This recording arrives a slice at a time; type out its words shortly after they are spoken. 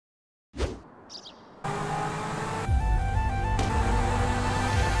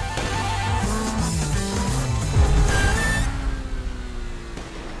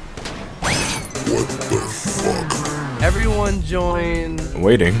Everyone join.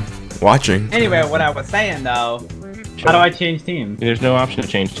 Waiting. Watching. Anyway, what I was saying though, how do I change teams? There's no option to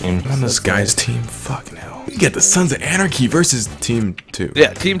change teams. On this guy's team. Fucking hell. You get the Sons of Anarchy versus Team 2.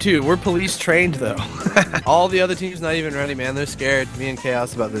 Yeah, Team 2. We're police trained though. All the other teams not even ready, man. They're scared. Me and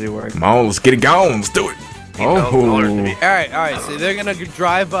Chaos about to do work. Come on, let's get it going. Let's do it. Oh. Alright, so they're gonna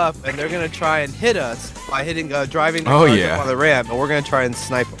drive up and they're gonna try and hit us by hitting driving the cars up on the ramp, and we're gonna try and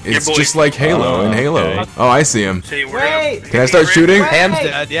snipe them. It's just like Halo in Halo. Okay. Oh, I see him. Wait! Can I start shooting? Ham's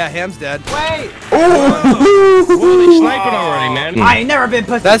dead. Yeah, Ham's dead. Wait! Oh, they sniping already, man. I ain't never been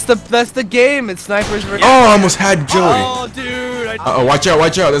pussy. That's the game. It's snipers. Oh, I almost had Joey. Oh, dude. Uh-oh, watch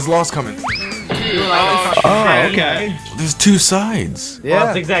out. There's loss coming. Oh, okay. There's two sides.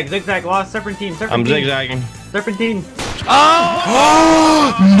 Yeah. Yeah. Zigzag, lost, separate team, I'm zigzagging. Separate team.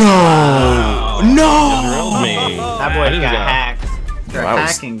 Oh! No! Drilled me. That boy got hacked. They're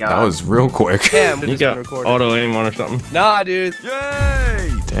hacking, guys. That was real quick. Ham. You got auto aim on or something? Nah, dude.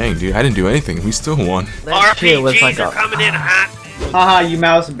 Yay! Dang, dude, I didn't do anything. We still won. RPGs are coming in hot. Haha, you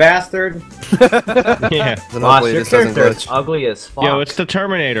mouse bastard. Yeah. Hopefully this doesn't glitch. Ugly as fuck. Yo, it's the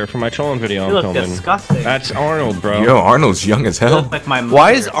Terminator from my trolling video You I'm look filming. disgusting. That's Arnold, bro. Yo, Arnold's young as You hell. look like my mother.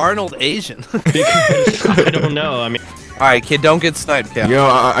 Why is Arnold Asian? Because I don't know. I mean, Alright, kid, don't get sniped. Yeah. Yo,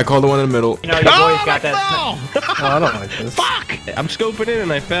 I called the one in the middle. You know, your boy's got that. Oh, I don't like this. fuck! I'm scoping in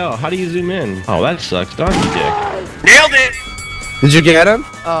and I fell. How do you zoom in? Oh, that sucks. Donkey dick. Nailed it! Did you get him?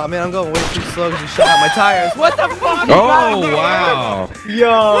 Oh man, I'm going way too slow because you shot out my tires. What the fuck? Oh, wow.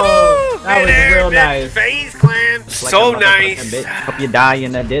 Yo, that was real nice. FaZe Clan, so nice. Hope you die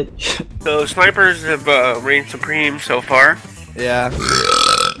in that ditch. So snipers have reigned supreme so far. Yeah.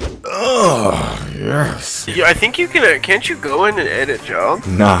 Oh, yes. Yeah, I think you can. Can't you go in and edit job?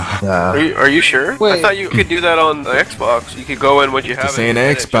 Nah. Are you sure? Wait. I thought you could do that on the Xbox. You could go in what you have. This ain't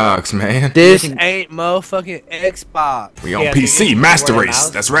and edit job. Xbox, man. This ain't motherfucking Xbox. We on Yeah, PC. you Master wear a Race. mouse?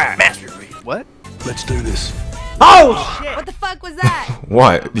 That's right. What? Let's do this. Oh shit! What the fuck was that?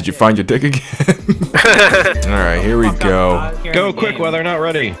 What? Did you find your dick again? Alright, here we go. Go quick while they're not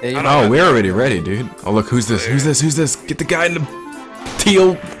ready. Oh, we're already ready, dude. Oh, look, who's this? Who's this? Get the guy in the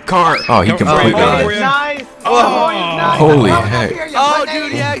teal car. Oh, he completely. God. Nice. Oh, nice. Holy heck. Oh,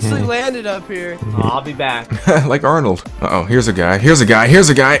 dude, he actually landed up here. I'll be back. Like Arnold. Uh-oh, here's a guy.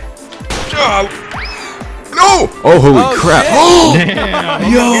 No! Oh, holy crap. Oh! Damn.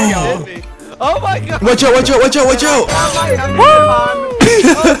 Yo! Oh my god. Watch out! Kill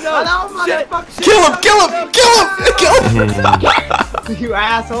him! You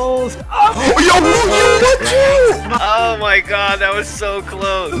assholes! Oh, yo, Oh my god, that was so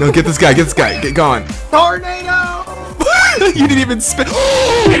close. no, get this guy. Get gone. Tornado! You didn't even spit.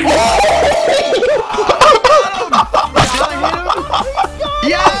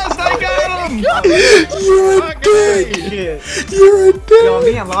 Yes, I got him! You're a dick. Shit. You're a Yo,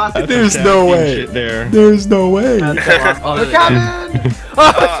 dick. me and Lost. There's no way. Shit there. There's no way. We're coming!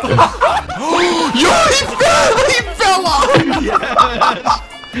 Yo, he fell off.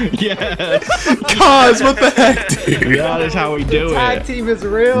 Yes. Cause, what the heck, dude? That is how we do Tag it. team is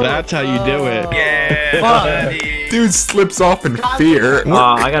real. That's how you do it. Yeah, buddy. Dude slips off in fear. Oh,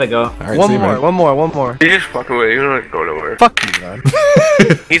 I gotta go. All right, One see you, man. more. You just fuck away. You're not going nowhere. Fuck you, man.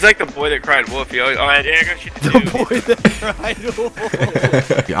 He's like the boy that cried wolf. He always, I got shit to do.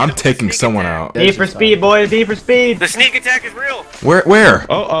 Yeah, I'm taking someone out. D for speed, boys. D for speed. The sneak attack is real. Where?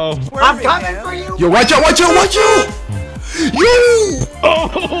 Uh-oh. I'm coming for you. Yo, watch out! You!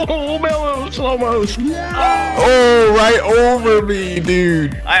 Oh, Mellow, slow-mos. Oh, right over me,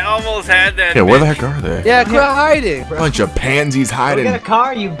 dude. I almost had that. Yeah, where the heck are they? Yeah, quit hiding. Bunch of pansies Go hiding. get a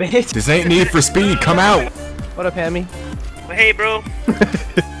car, you bitch. This ain't Need for Speed. Come out. What up, Hammy? Hey, bro.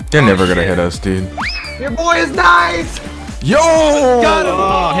 They're never gonna hit us, dude. Your boy is nice. Yo!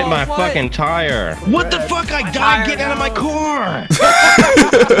 Oh, hit my fucking tire. What the fuck? I died getting out of my car.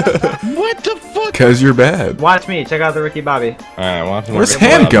 What the fuck? Cause you're bad. Watch me. Check out the Ricky Bobby. Alright, watching Where's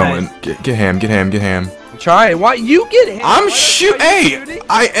Ham going? Get Ham. Try it. Why you get him? I'm shoot. Hey,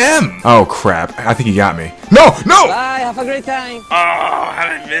 I am. Oh crap! I think he got me. No! Bye, have a great time. Oh, how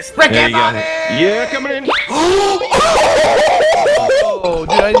did I miss that? Ricky There you go. Bobby. Yeah, coming in. Oh,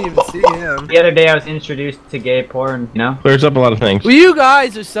 dude, I didn't even see him. The other day I was introduced to gay porn, you know? Clears up a lot of things. Well, you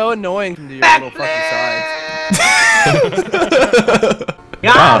guys are so annoying to your little fucking sides.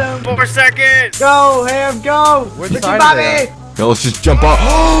 Got him. 4 seconds. Go, Ham, go. Which Ricky side Bobby. are they Yo, let's just jump off.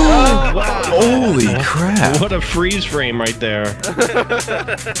 Wow. Holy crap! What a freeze frame right there.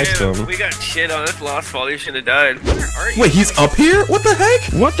 Dude, we got shit on this lost fall. You should have died. Where are you? Wait, he's up here? What the heck?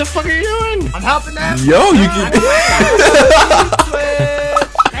 What the fuck are you doing? I'm helping them. Yo, you can.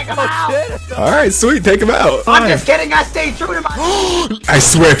 All right, sweet. Take him out. I'm just kidding. I stay true to my. I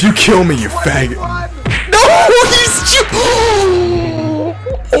swear, if you kill me, you faggot. No, he's.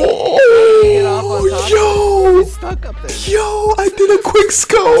 Yo, stuck up there. Yo, I did a quick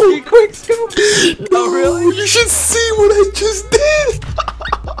scope. Oh, really? You should see what I just did.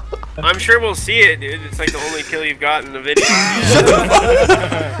 I'm sure we'll see it, dude. It's like the only kill you've got in the video.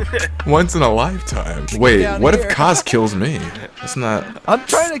 Once in a lifetime. Wait, what if Kaz kills me? That's not. I'm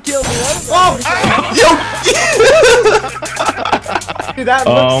trying to kill me. Whoa! Yo! Dude, that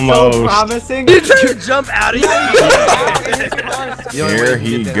looks so promising. You're trying to jump out of here. Here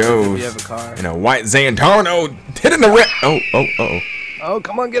he goes. You have a car. In a white Xantarno, hitting the rim. Oh,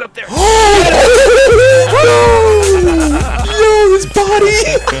 come on, get up there. Yo, his body.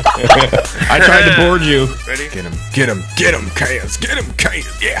 I tried to board you. Ready? Get him, Kaz. Get him, Kaz.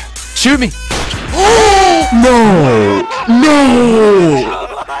 Yeah. Shoot me. No.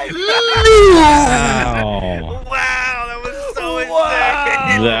 Wow, that was so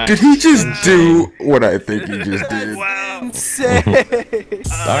insane. Did he just do what I think he just did? Wow. Insane.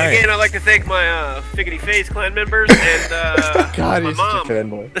 Again, I'd like to thank my Figgity Face clan members and God, my he's mom. such a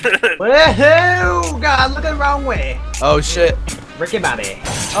fanboy. Woohoo! God, look the wrong way. Oh, shit. Ricky Bobby.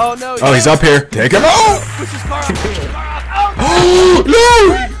 Oh, no. Oh, he's up here. Take him out. Push his car.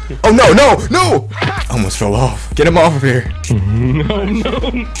 No! Oh, no! Almost fell off. Get him off of here. No.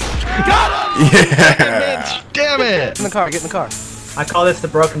 Got him. Yeah. Damn it. Get in the car. Get in the car. I call this the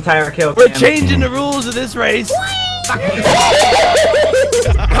broken tire kill. We're changing the rules of this race. Oh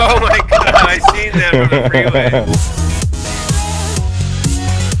my god, I seen that from the freeway.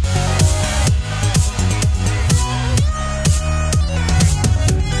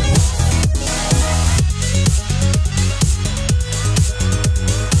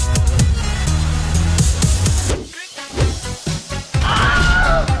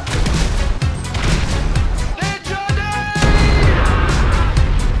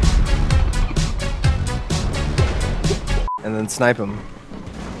 And then snipe him.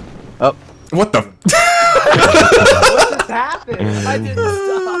 Oh. What the? What just happened? I didn't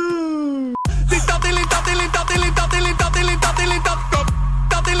stop.